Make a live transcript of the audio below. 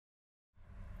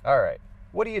All right,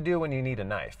 what do you do when you need a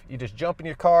knife? You just jump in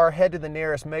your car, head to the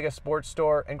nearest mega sports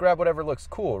store, and grab whatever looks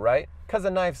cool, right? Because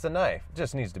a knife's a knife, it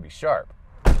just needs to be sharp.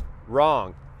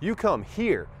 Wrong. You come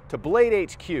here to Blade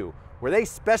HQ, where they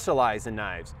specialize in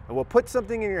knives and will put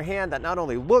something in your hand that not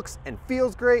only looks and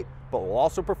feels great, but will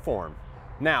also perform.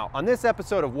 Now, on this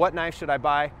episode of What Knife Should I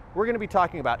Buy, we're going to be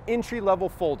talking about entry-level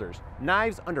folders,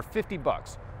 knives under 50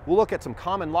 bucks. We'll look at some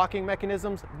common locking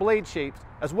mechanisms, blade shapes,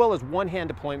 as well as one-hand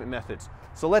deployment methods.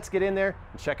 So let's get in there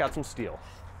and check out some steel.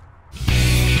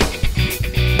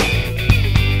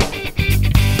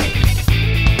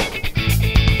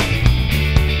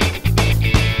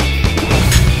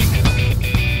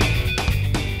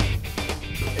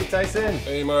 Hey Tyson.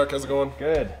 Hey Mark, how's it going?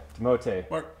 Good. Timote.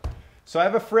 Mark. So I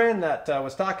have a friend that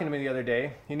was talking to me the other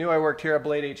day. He knew I worked here at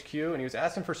Blade HQ and he was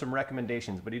asking for some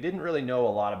recommendations, but he didn't really know a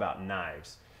lot about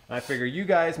knives. And I figure you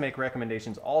guys make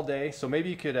recommendations all day, so maybe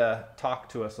you could talk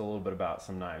to us a little bit about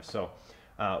some knives. So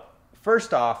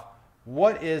first off,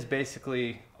 what is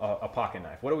basically a pocket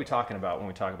knife? What are we talking about when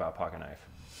we talk about pocket knife?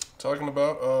 Talking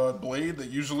about a blade that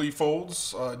usually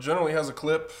folds, generally has a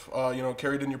clip,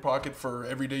 carried in your pocket for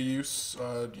everyday use,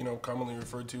 commonly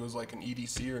referred to as like an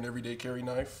EDC or an everyday carry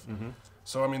knife. Mm-hmm.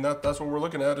 So I mean, that's what we're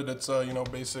looking at. It's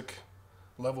basic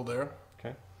level there.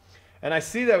 Okay. And I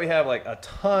see that we have like a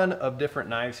ton of different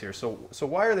knives here. So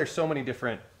why are there so many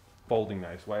different folding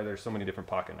knives? Why are there so many different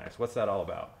pocket knives? What's that all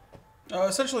about?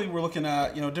 Essentially, we're looking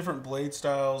at different blade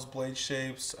styles, blade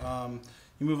shapes.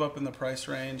 You move up in the price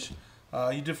range.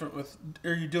 You're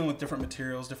dealing with different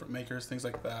materials, different makers, things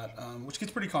like that, which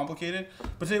gets pretty complicated.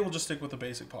 But today we'll just stick with the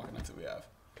basic pocket knife that we have.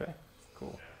 Okay,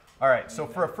 cool. All right, so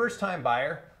for a first-time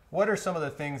buyer, what are some of the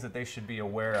things that they should be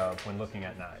aware of when looking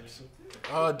at knives?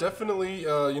 Definitely,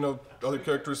 other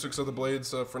characteristics of the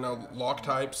blades. For now, lock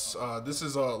types. This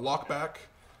is a lock back.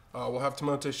 We'll have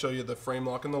Timote show you the frame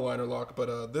lock and the liner lock,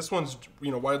 but this one's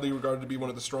widely regarded to be one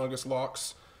of the strongest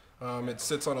locks. It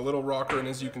sits on a little rocker, and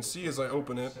as you can see as I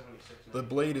open it, the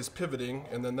blade is pivoting,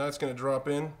 and then that's going to drop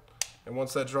in. And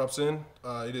once that drops in,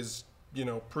 it is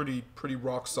pretty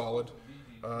rock solid.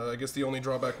 I guess the only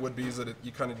drawback would be is that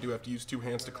you kind of do have to use two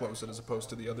hands to close it as opposed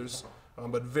to the others.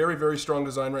 But very, very strong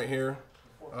design right here.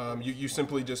 You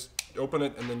simply just open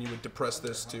it, and then you would depress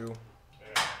this to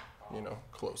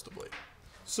close the blade.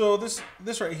 So this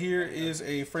right here is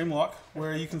a frame lock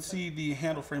where you can see the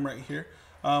handle frame right here.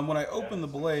 When I open the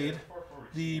blade,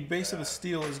 the base of the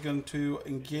steel is going to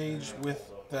engage with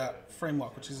that frame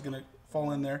lock, which is going to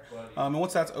fall in there. And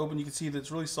once that's open, you can see that it's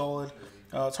really solid.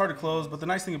 It's hard to close, but the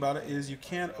nice thing about it is you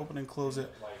can open and close it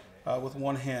with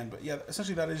one hand. But yeah,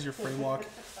 essentially that is your frame lock.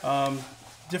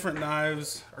 Different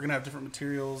knives are going to have different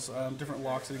materials, different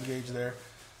locks that engage there.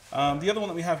 The other one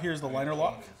that we have here is the liner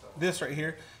lock. This right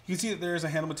here, you can see that there is a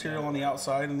handle material on the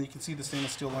outside, and you can see the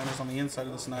stainless steel liners on the inside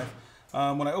of this knife.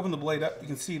 When I open the blade up, you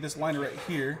can see this liner right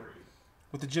here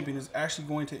with the jimping is actually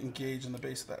going to engage in the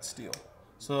base of that steel.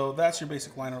 So that's your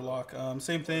basic liner lock.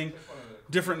 Same thing,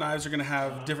 different knives are going to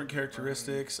have different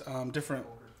characteristics, different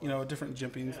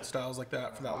jimping styles like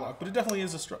that for that lock. But it definitely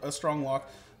is a strong lock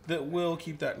that will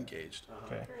keep that engaged.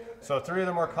 Okay, so three of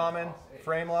the more common: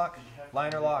 frame lock,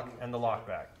 liner lock, and the lock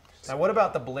back. Now what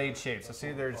about the blade shapes? I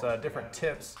see there's different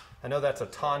tips. I know that's a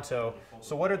Tonto.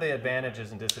 So what are the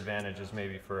advantages and disadvantages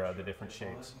maybe for the different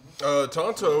shapes?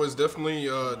 Tonto is definitely,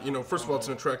 first of all, it's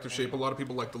an attractive shape. A lot of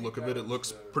people like the look of it. It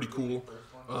looks pretty cool.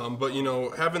 But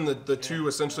having the two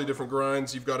essentially different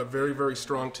grinds, you've got a very, very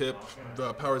strong tip.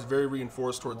 The power is very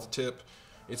reinforced towards the tip.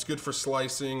 It's good for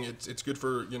slicing. It's good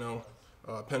for,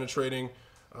 penetrating.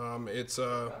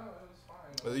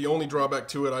 The only drawback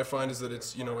to it, I find, is that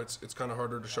it's kind of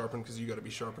harder to sharpen because you got to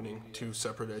be sharpening two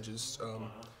separate edges.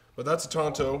 But that's a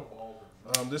Tonto.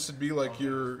 This would be like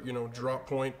your drop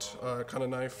point kind of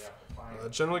knife.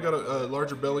 Generally got a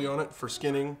larger belly on it for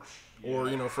skinning, or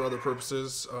for other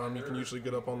purposes. You can usually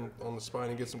get up on the spine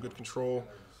and get some good control.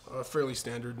 Fairly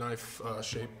standard knife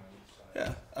shape.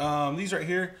 Yeah. These right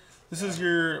here. This is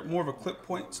your more of a clip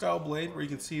point style blade where you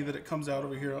can see that it comes out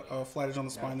over here, flattish on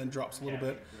the spine, then drops a little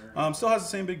bit. Still has the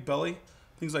same big belly,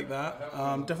 things like that.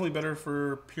 Definitely better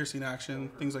for piercing action,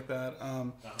 things like that.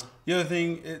 The other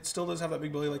thing, it still does have that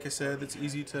big belly, like I said. It's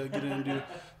easy to get into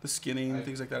the skinning,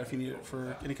 things like that if you need it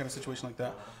for any kind of situation like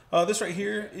that. This right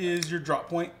here is your drop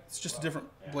point. It's just a different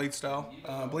blade style.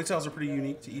 Blade styles are pretty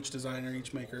unique to each designer,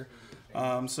 each maker.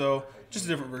 So just a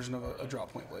different version of a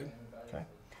drop point blade. Okay.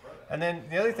 And then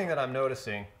the other thing that I'm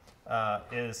noticing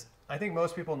is I think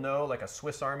most people know like a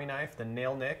Swiss Army knife, the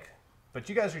nail nick. But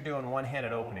you guys are doing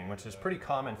one-handed opening, which is pretty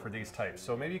common for these types.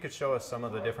 So maybe you could show us some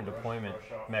of the different deployment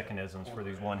mechanisms for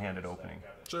these one-handed opening.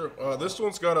 Sure. This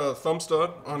one's got a thumb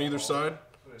stud on either side.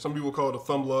 Some people call it a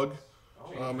thumb lug,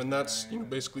 and that's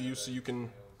basically used so you can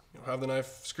have the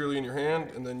knife securely in your hand,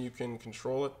 and then you can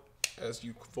control it as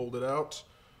you fold it out.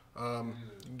 You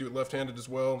can do it left-handed as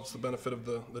well. It's the benefit of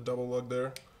the double lug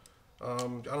there. I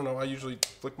don't know, I usually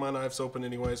flick my knives open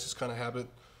anyway, it's just kind of habit.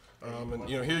 And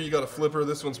here you got a flipper.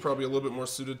 This one's probably a little bit more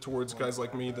suited towards guys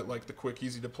like me that like the quick,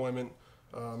 easy deployment.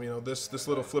 This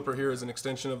little flipper here is an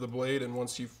extension of the blade, and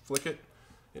once you flick it,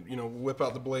 whip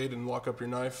out the blade and lock up your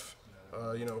knife.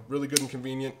 Really good and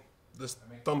convenient. This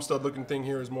thumb stud looking thing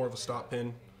here is more of a stop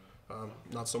pin.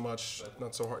 Not so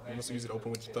hard, unless you use it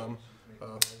open with your thumb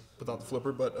without the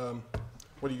flipper. But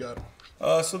what do you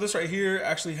got? So this right here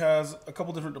actually has a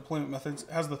couple different deployment methods.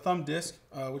 It has the thumb disc,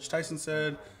 which Tyson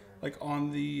said, like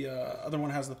on the other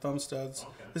one has the thumb studs.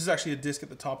 This is actually a disc at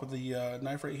the top of the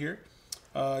knife right here.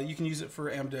 You can use it for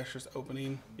ambidextrous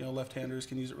opening. Left-handers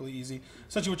can use it really easy.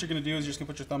 Essentially what you're going to do is you're just going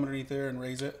to put your thumb underneath there and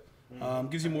raise it.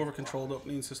 Gives you more of a controlled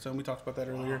opening system. We talked about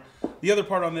that earlier. The other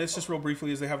part on this, just real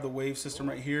briefly, is they have the wave system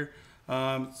right here.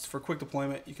 It's for quick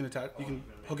deployment. You can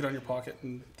hook it on your pocket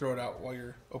and throw it out while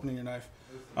you're opening your knife.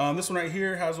 This one right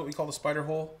here has what we call the spider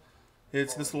hole.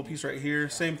 It's this little piece right here.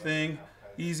 Same thing,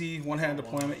 easy one-hand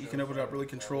deployment. You can open it up really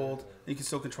controlled. And you can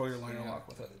still control your liner lock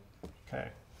with it. Okay.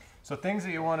 So things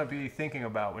that you want to be thinking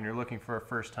about when you're looking for a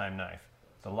first-time knife: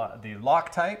 the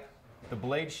lock type, the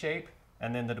blade shape,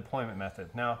 and then the deployment method.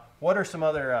 Now, what are some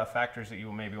other factors that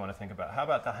you maybe want to think about? How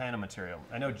about the handle material?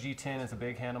 I know G10 is a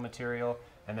big handle material,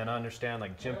 and then I understand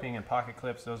like jimping and pocket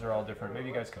clips, those are all different. Maybe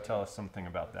you guys could tell us something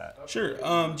about that. Sure.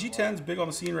 G10 is big on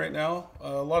the scene right now.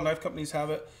 A lot of knife companies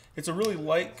have it. It's a really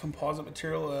light composite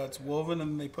material. It's woven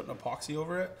and they put an epoxy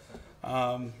over it.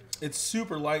 It's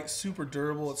super light, super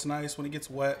durable. It's nice when it gets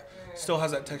wet. Still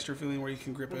has that texture feeling where you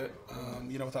can grip it,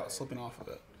 without slipping off of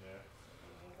it.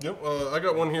 Yep, I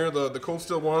got one here, the Cold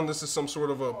Steel one. This is some sort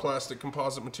of a plastic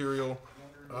composite material.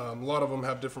 A lot of them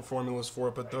have different formulas for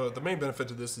it, but the main benefit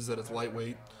to this is that it's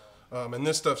lightweight. And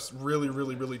this stuff's really,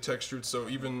 really, really textured, so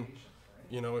even,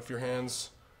 if your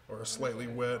hands are slightly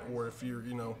wet, or if you're,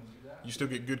 you still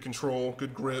get good control,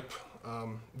 good grip.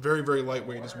 Very, very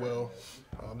lightweight as well.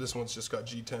 This one's just got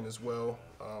G10 as well,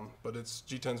 but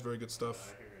G10's very good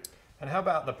stuff. And how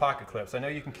about the pocket clips? I know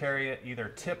you can carry it either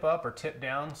tip up or tip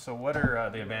down, so what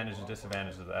are the advantages and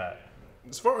disadvantages of that?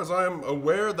 As far as I'm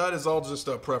aware, that is all just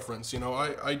a preference.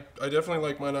 I definitely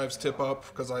like my knives tip up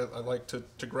because I like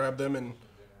to grab them and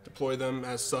deploy them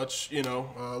as such. A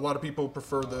lot of people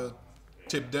prefer the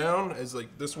tip down as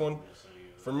like this one.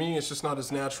 For me, it's just not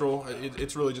as natural.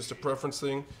 It's really just a preference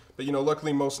thing. But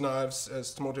luckily most knives,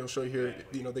 as Timoteo will show you here,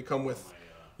 they come with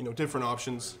different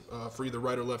options for either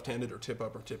right or left-handed or tip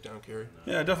up or tip down carry.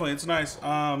 Yeah, definitely, it's nice.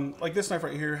 Like this knife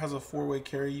right here has a 4-way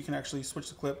carry. You can actually switch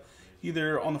the clip.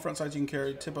 Either on the front side you can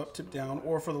carry tip up, tip down,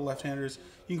 or for the left-handers,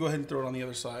 you can go ahead and throw it on the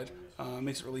other side.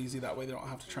 Makes it really easy. That way they don't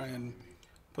have to try and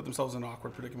put themselves in an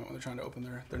awkward predicament when they're trying to open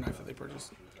their knife that they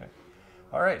purchased. Okay.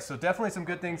 All right, so definitely some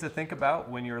good things to think about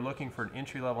when you're looking for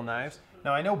entry-level knives.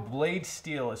 Now, I know blade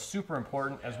steel is super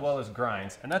important, as well as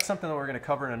grinds, and that's something that we're going to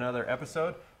cover in another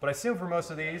episode. But I assume for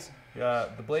most of these,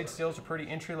 the blade steels are pretty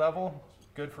entry-level,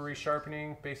 good for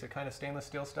resharpening, basic kind of stainless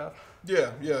steel stuff.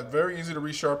 Yeah, very easy to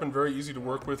resharpen, very easy to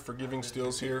work with forgiving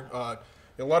steels here. A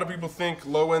lot of people think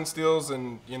low-end steels,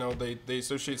 and they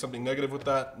associate something negative with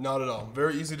that. Not at all.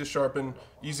 Very easy to sharpen,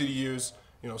 easy to use.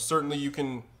 Certainly you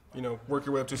can work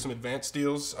your way up to some advanced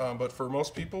steels, but for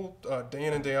most people, day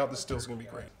in and day out, this steel's going to be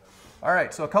great. All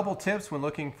right, so a couple tips when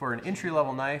looking for an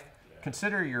entry-level knife.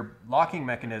 Consider your locking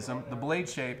mechanism, the blade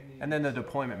shape, and then the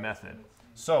deployment method.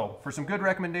 So, for some good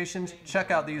recommendations, check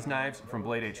out these knives from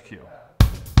Blade HQ.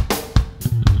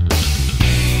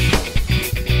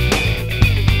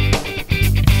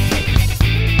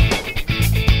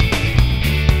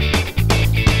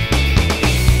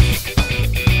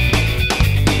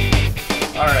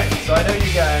 So I know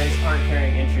you guys aren't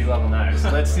carrying entry-level knives.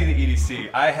 Let's see the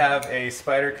EDC. I have a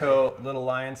Spyderco Little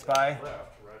Lion Spy.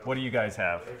 What do you guys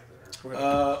have?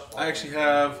 I actually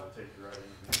have,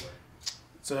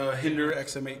 it's a Hinder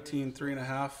XM18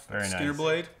 3.5 Very Skinner nice.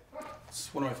 blade.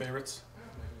 It's one of my favorites.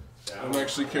 I'm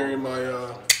actually carrying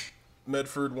my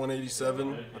Medford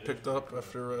 187 I picked up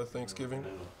after Thanksgiving.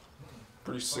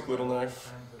 Pretty sick little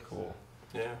knife. Cool.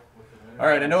 Yeah. All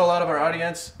right, I know a lot of our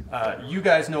audience, you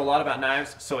guys know a lot about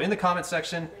knives, so in the comment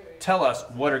section, tell us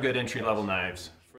what are good entry-level knives.